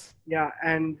cool, yes. Yeah,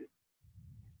 and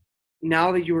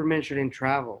now that you were mentioning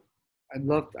travel, I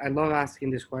love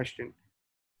asking this question.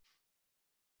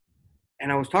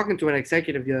 And I was talking to an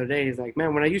executive the other day. He's like,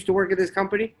 man, when I used to work at this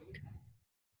company,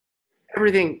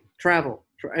 everything travel,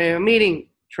 meeting,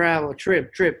 travel,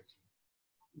 trip.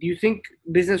 Do you think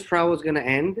business travel is going to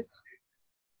end?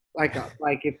 What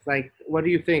do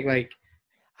you think?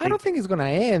 I don't think it's going to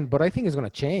end, but I think it's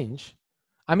going to change.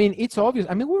 I mean, it's obvious.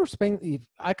 I mean, we were spending,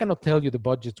 I cannot tell you the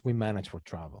budgets we manage for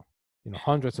travel,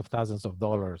 hundreds of thousands of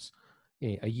dollars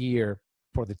a year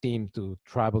for the team to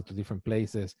travel to different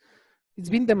places. It's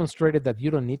been demonstrated that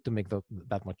you don't need to make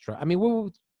that much travel. I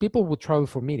mean, people would travel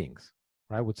for meetings,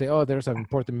 right? Would say, oh, there's an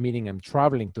important meeting. I'm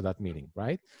traveling to that meeting,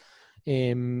 right?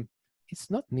 It's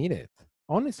not needed.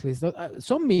 Honestly, it's not.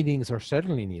 Some meetings are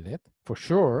certainly needed, for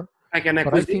sure. Like an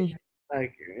acquisition.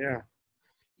 Yeah.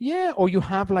 Yeah, or you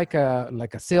have like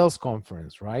a sales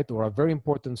conference, right? Or a very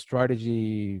important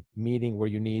strategy meeting where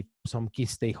you need some key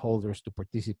stakeholders to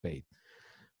participate.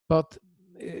 But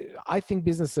I think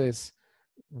businesses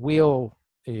will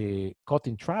cut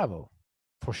in travel,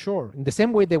 for sure. In the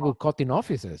same way they will cut in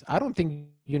offices. I don't think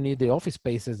you need the office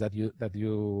spaces that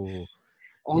you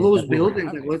all those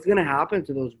buildings. Like, what's gonna happen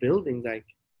to those buildings? Like,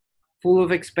 full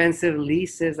of expensive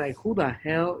leases. Like, who the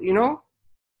hell?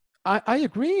 I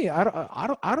agree.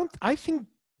 I think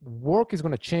work is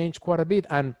going to change quite a bit.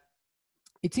 And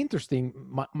it's interesting.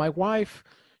 My wife,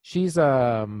 she's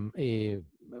a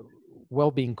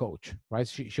well-being coach, right?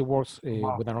 She works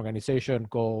with an organization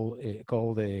called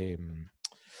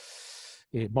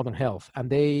Modern Health,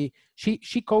 and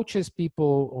she coaches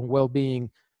people on well-being,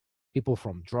 people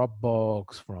from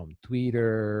Dropbox, from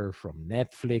Twitter, from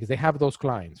Netflix. They have those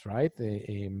clients, right?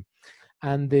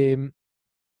 And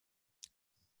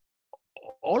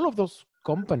all of those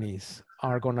companies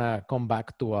are gonna come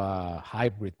back to a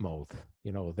hybrid mode.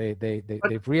 You know,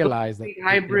 they've realized that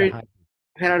hybrid.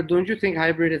 Gerardo, don't you think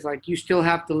hybrid is like you still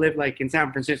have to live like in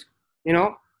San Francisco? You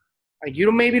know, like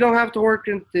you maybe don't have to work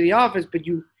into the office, but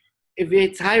if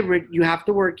it's hybrid, you have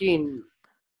to work in.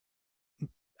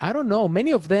 I don't know.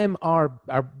 Many of them are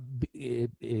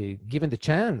given the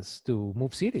chance to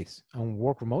move cities and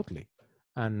work remotely,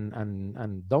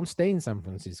 and don't stay in San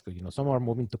Francisco. You know, some are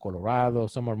moving to Colorado,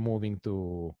 some are moving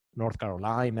to North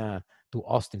Carolina, to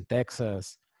Austin,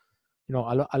 Texas. You know,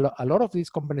 a lot of these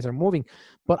companies are moving,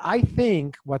 but I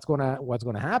think what's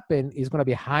gonna happen is gonna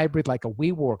be a hybrid, like a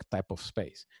WeWork type of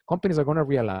space. Companies are gonna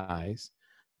realize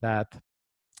that,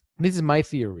 this is my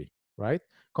theory, right?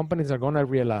 Companies are gonna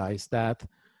realize that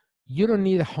you don't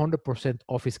need 100%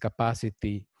 office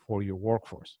capacity for your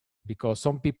workforce, because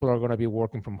some people are gonna be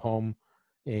working from home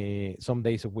some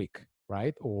days a week,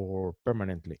 right, or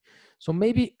permanently. So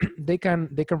maybe they can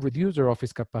reduce their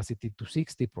office capacity to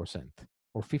 60%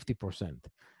 or 50%,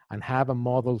 and have a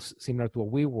model similar to a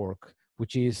WeWork,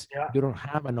 which is you don't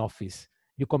have an office,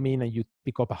 you come in and you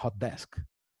pick up a hot desk,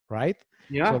 right?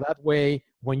 So that way,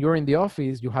 when you're in the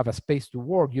office, you have a space to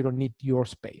work. You don't need your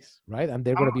space, right? And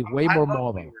they're going to be way more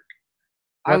mobile.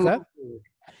 What's that?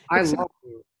 I love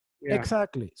it. Yeah.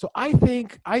 Exactly. So I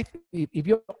think if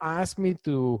you ask me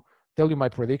to tell you my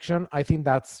prediction, I think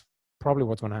that's probably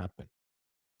what's going to happen.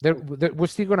 We're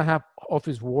still going to have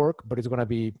office work, but it's going to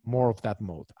be more of that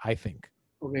mode, I think.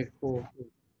 Okay, cool.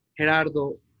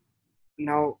 Gerardo,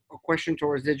 now a question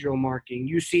towards digital marketing.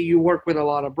 You work with a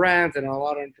lot of brands and a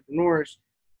lot of entrepreneurs.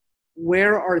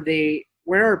 Where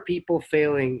are people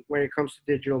failing when it comes to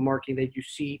digital marketing that you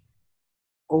see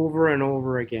over and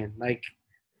over again? Like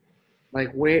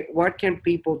what can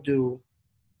people do?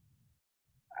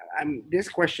 This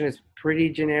question is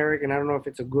pretty generic, and I don't know if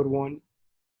it's a good one.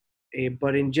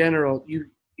 But in general, you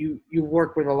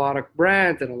work with a lot of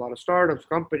brands and a lot of startups,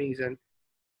 companies, and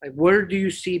like, where do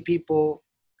you see people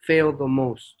fail the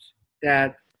most?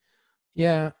 That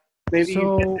maybe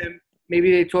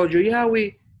maybe they told you,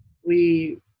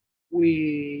 we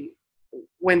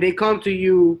when they come to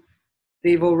you,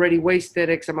 they've already wasted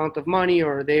X amount of money,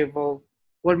 or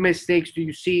what mistakes do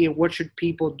you see, and what should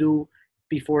people do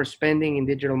before spending in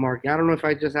digital marketing? I don't know if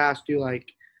I just asked you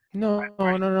like. No.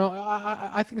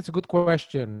 I think it's a good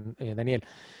question, Daniel.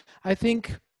 I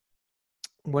think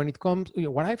when it comes,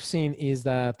 what I've seen is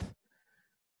that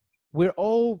we're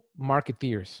all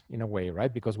marketeers in a way,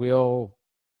 right? Because we all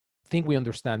think we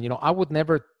understand. I would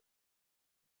never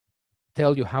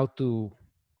tell you how to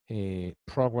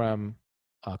program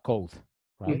code,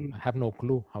 right? Mm-hmm. I have no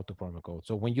clue how to program code.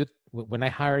 So when I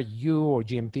hire you or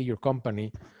GMT, your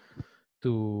company,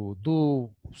 to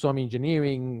do some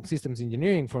systems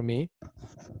engineering for me,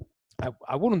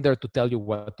 I wouldn't dare to tell you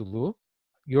what to do.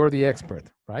 You're the expert,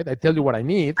 right? I tell you what I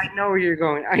need. I know where you're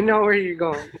going.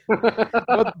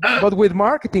 but with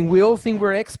marketing, we all think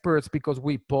we're experts because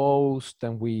we post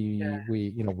and we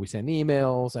send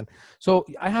emails. And so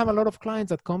I have a lot of clients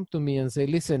that come to me and say,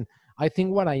 listen, I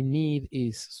think what I need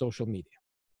is social media.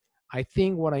 I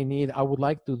think what I need, I would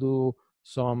like to do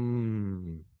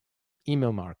some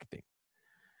email marketing.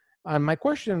 And my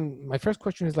first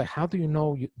question is like, how do you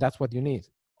know that's what you need?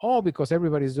 Oh, because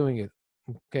everybody's doing it.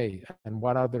 Okay, and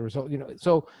what are the results?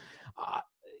 So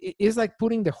it's like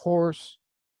putting the horse,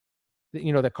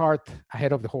 the cart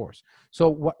ahead of the horse. So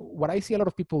what I see a lot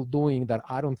of people doing that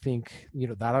I don't think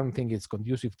is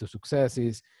conducive to success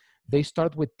is they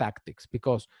start with tactics.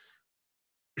 Because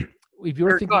if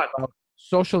you're thinking about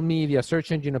social media,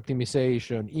 search engine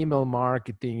optimization, email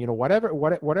marketing,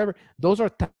 whatever, those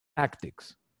are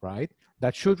tactics, right?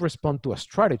 That should respond to a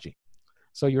strategy.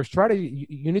 So your strategy,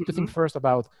 you need to think first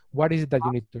about what is it that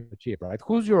you need to achieve, right?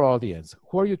 Who's your audience?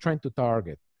 Who are you trying to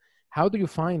target? How do you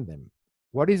find them?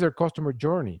 What is their customer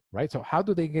journey, right? So how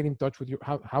do they get in touch with you?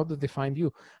 How do they find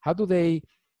you? How do they,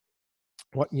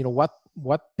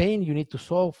 what pain you need to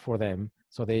solve for them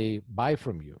so they buy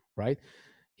from you, right?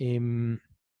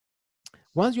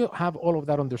 Once you have all of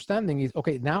that understanding is,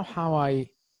 okay, now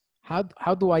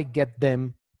how do I get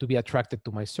them to be attracted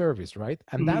to my service, right?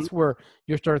 And that's where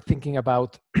you start thinking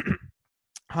about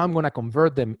how I'm going to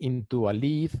convert them into a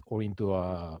lead or into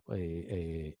or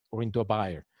into a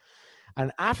buyer.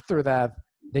 And after that,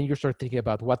 then you start thinking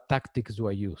about what tactics do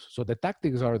I use. So the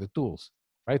tactics are the tools,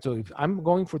 right? So if I'm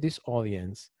going for this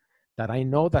audience that I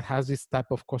know that has this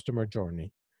type of customer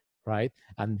journey, right?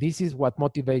 And this is what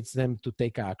motivates them to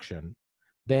take action,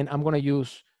 then I'm going to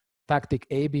use tactic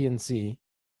A, B, and C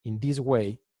in this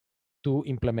way to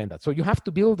implement that. So you have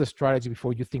to build the strategy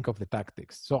before you think of the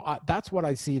tactics. So that's what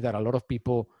I see that a lot of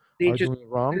people They are just doing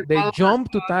wrong. They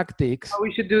jump to tactics. Oh,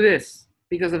 we should do this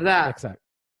because of that. Exactly.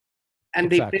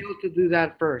 And Exactly. they fail to do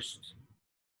that first.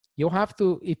 You have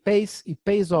to, it pays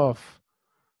off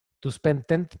to spend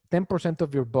 10%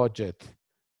 of your budget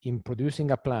in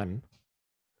producing a plan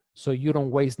so you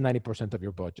don't waste 90% of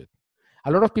your budget.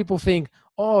 A lot of people think,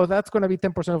 oh, that's going to be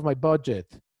 10% of my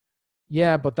budget.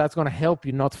 Yeah, but that's going to help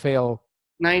you not fail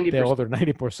 90%. the other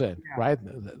 90%, Yeah. right?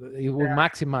 It will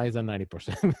maximize the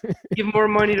 90%. Give more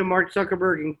money to Mark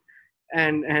Zuckerberg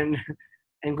and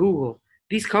Google.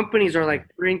 These companies are like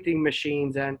printing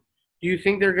machines, and do you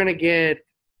think they're gonna get?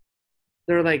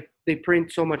 They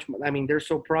print so much. I mean, they're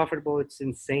so profitable. It's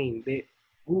insane.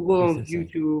 Google owns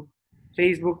YouTube,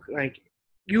 Facebook. Like,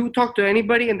 you talk to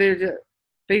anybody, and there's a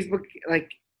Facebook. Like,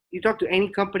 you talk to any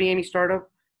company, any startup,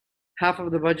 half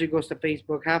of the budget goes to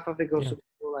Facebook, half of it goes to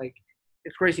Google. Like,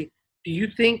 it's crazy. Do you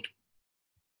think?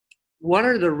 What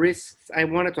are the risks? I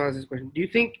wanted to ask this question. Do you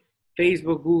think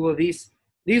Facebook, Google, these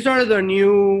are the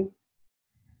new,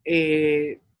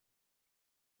 these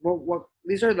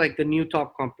are like the new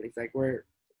top companies, like where,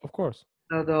 of course,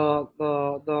 the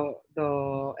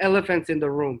elephants in the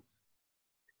room.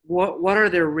 What are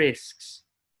their risks?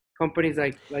 Companies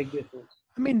like this one.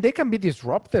 I mean, they can be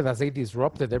disrupted as they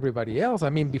disrupted everybody else. I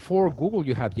mean, before Google,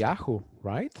 you had Yahoo,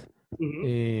 right?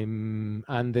 Mm-hmm.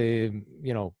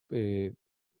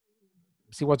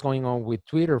 See what's going on with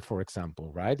Twitter, for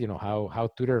example, right? You know how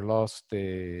Twitter lost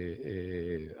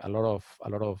a lot of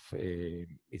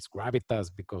its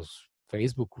gravitas because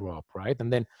Facebook grew up, right?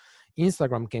 And then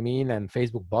Instagram came in and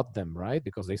Facebook bought them, right?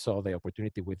 Because they saw the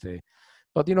opportunity with the.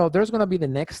 But there's going to be the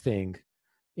next thing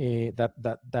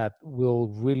that will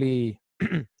really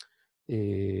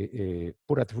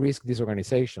put at risk these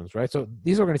organizations, right? So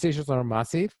these organizations are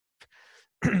massive,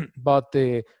 but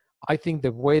I think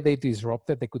the way they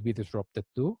disrupted, they could be disrupted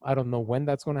too. I don't know when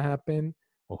that's going to happen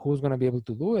or who's going to be able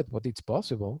to do it, but it's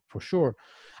possible for sure.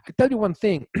 I tell you one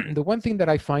thing, the one thing that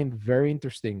I find very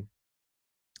interesting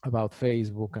about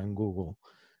Facebook and Google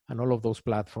and all of those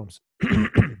platforms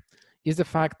is the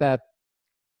fact that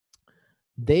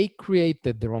they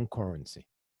created their own currency.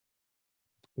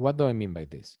 What do I mean by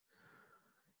this?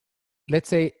 Let's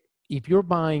say if you're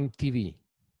buying TV,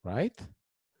 right?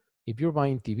 If you're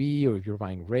buying TV or if you're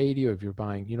buying radio, if you're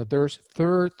buying, there's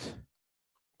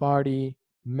third-party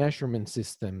measurement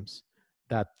systems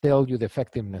that tell you the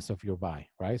effectiveness of your buy,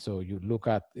 right? So you look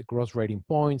at the gross rating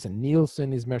points, and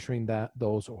Nielsen is measuring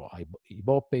those, or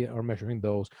Ibope are measuring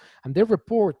those, and they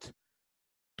report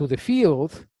to the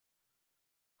field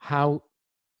how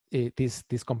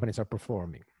these companies are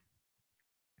performing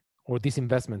or these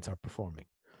investments are performing.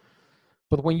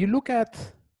 But when you look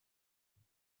at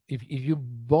if you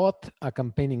bought a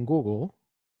campaign in Google,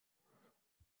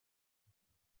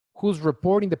 who's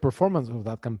reporting the performance of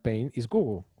that campaign is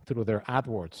Google through their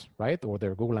AdWords, right? Or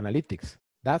their Google Analytics.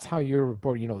 That's how you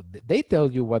report, they tell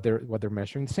you what they're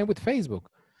measuring. Same with Facebook.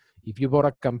 If you bought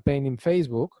a campaign in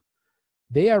Facebook,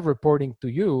 they are reporting to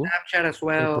you Snapchat as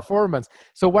well. Performance.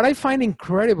 So what I find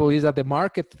incredible is that the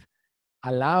market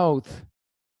allowed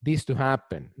this to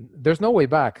happen. There's no way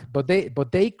back, but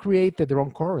they created their own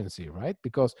currency, right?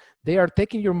 Because they are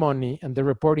taking your money and they're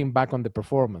reporting back on the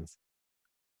performance.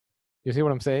 You see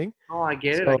what I'm saying? Oh, I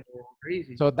get it. I get it.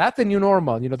 Crazy. So that's the new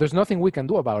normal. There's nothing we can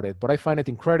do about it, but I find it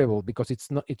incredible because it's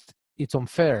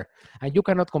unfair, and you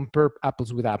cannot compare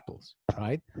apples with apples,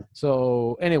 right?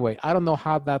 So anyway, I don't know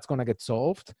how that's gonna get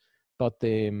solved, but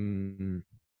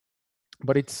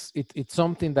it's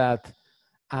something that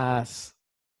as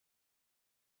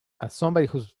somebody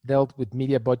who's dealt with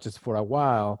media budgets for a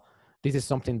while, this is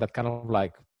something that kind of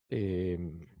like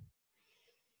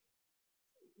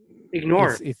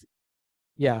ignore.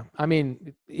 Yeah, I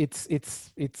mean, it's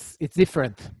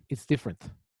different. It's different.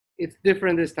 It's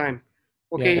different this time.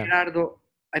 Okay, yeah. Gerardo,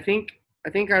 I think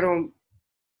I don't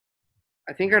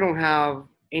have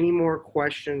any more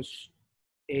questions.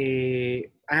 I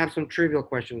have some trivial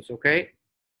questions. Okay.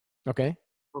 Okay.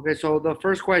 Okay. So the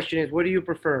first question is, what do you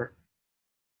prefer,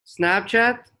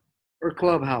 Snapchat or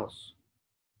Clubhouse?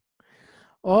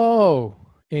 Oh,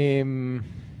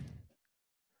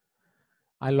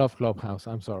 I love Clubhouse.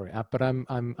 I'm sorry, but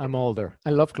I'm older. I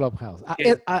love Clubhouse.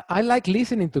 Okay. I like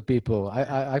listening to people.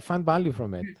 I find value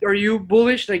from it. Are you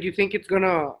bullish? Like you think it's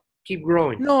gonna keep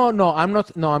growing? No, I'm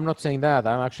not. No, I'm not saying that.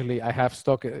 I'm actually I have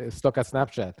stock at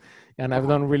Snapchat, and I've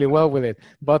done really well with it.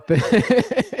 But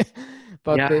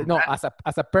Yeah. no,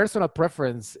 as a personal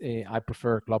preference, I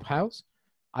prefer Clubhouse.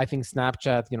 I think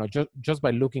Snapchat, just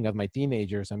by looking at my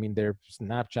teenagers, I mean, they're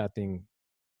Snapchatting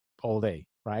all day,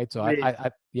 right? So Really?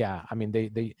 yeah, I mean,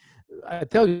 I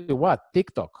tell you what,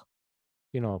 TikTok,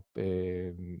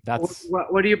 that's.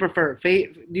 What do you prefer?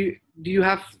 Do you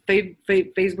have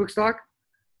Facebook stock?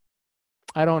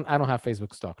 I don't have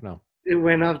Facebook stock, no. It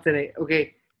went up today.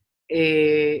 Okay.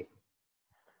 Uh,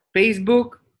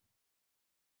 Facebook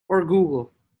or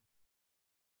Google?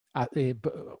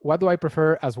 What do I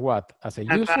prefer as what? As a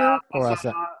user or as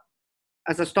a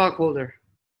as a stockholder?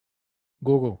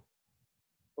 Google?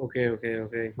 Okay.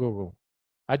 Google.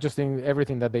 I just think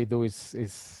everything that they do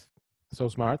is so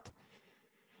smart.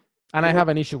 And I have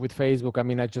an issue with Facebook. I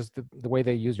mean, the way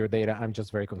they use your data, I'm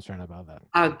just very concerned about that.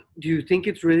 Do you think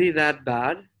it's really that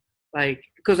bad? Like,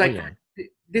 because yeah.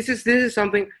 this is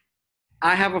something.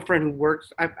 I have a friend who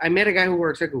works. I met a guy who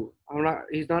works at Google.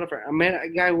 He's not a friend. I met a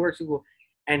guy who works at Google,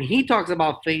 and he talks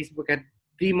about Facebook as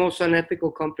the most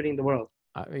unethical company in the world.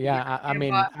 I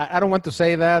mean, I don't want to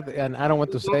say that, and I don't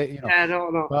want to say, Yeah,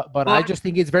 no. But I just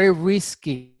think it's very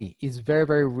risky. It's very,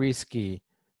 very risky,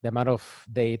 the amount of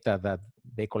data that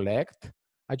they collect.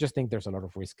 I just think there's a lot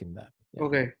of risk in that. Yeah.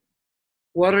 Okay.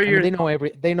 What are your?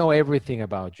 They know everything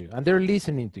about you, and they're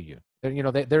listening to you.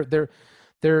 They're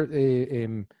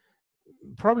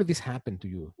probably this happened to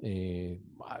you.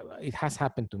 It has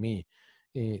happened to me.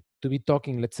 To be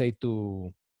talking, let's say,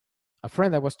 to a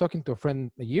friend. I was talking to a friend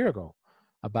a year ago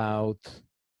about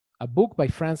a book by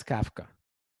Franz Kafka,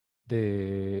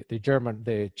 the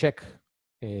Czech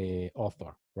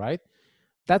author, right?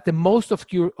 That's the most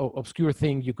obscure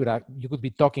thing you could be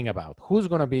talking about. Who's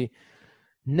gonna be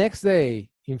next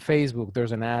day in Facebook?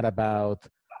 There's an ad about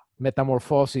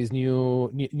Metamorphosis,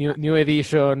 new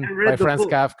edition by Franz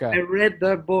Kafka. I read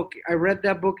that book. I read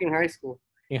that book in high school.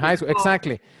 In high school,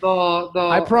 exactly.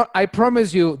 I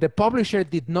promise you, the publisher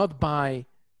did not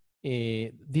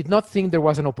think there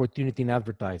was an opportunity in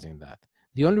advertising that.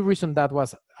 The only reason that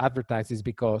was advertised is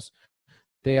because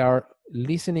they are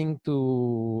listening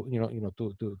to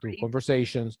to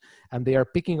conversations, and they are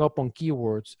picking up on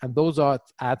keywords, and those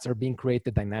ads are being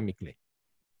created dynamically.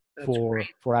 For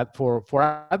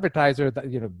advertiser, that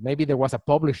maybe there was a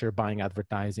publisher buying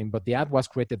advertising, but the ad was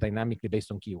created dynamically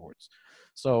based on keywords.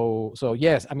 So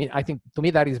yes, I mean, I think to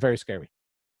me that is very scary.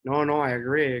 No, I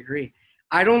agree.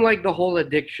 I don't like the whole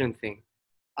addiction thing.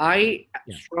 I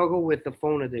struggle with the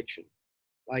phone addiction,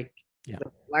 like the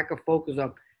lack of focus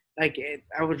up. Like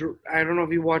I don't know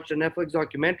if you watched a Netflix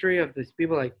documentary of these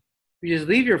people, like you just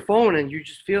leave your phone and you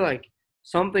just feel like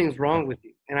something's wrong with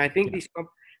you. And I think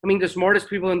the smartest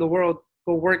people in the world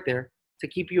go work there to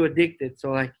keep you addicted.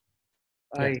 So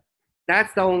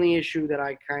that's the only issue that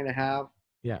I kind of have.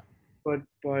 Yeah. But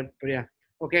yeah.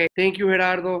 Okay. Thank you,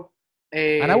 Gerardo.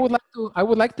 And I would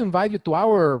like to invite you to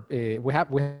our. We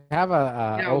have I'm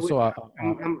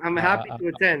happy to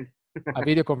attend. A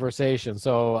video conversation.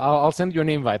 So I'll send you an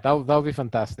invite. That'll be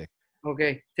fantastic.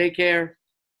 Okay. Take care.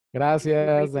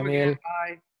 Gracias, Daniel.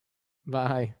 Bye.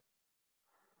 Bye.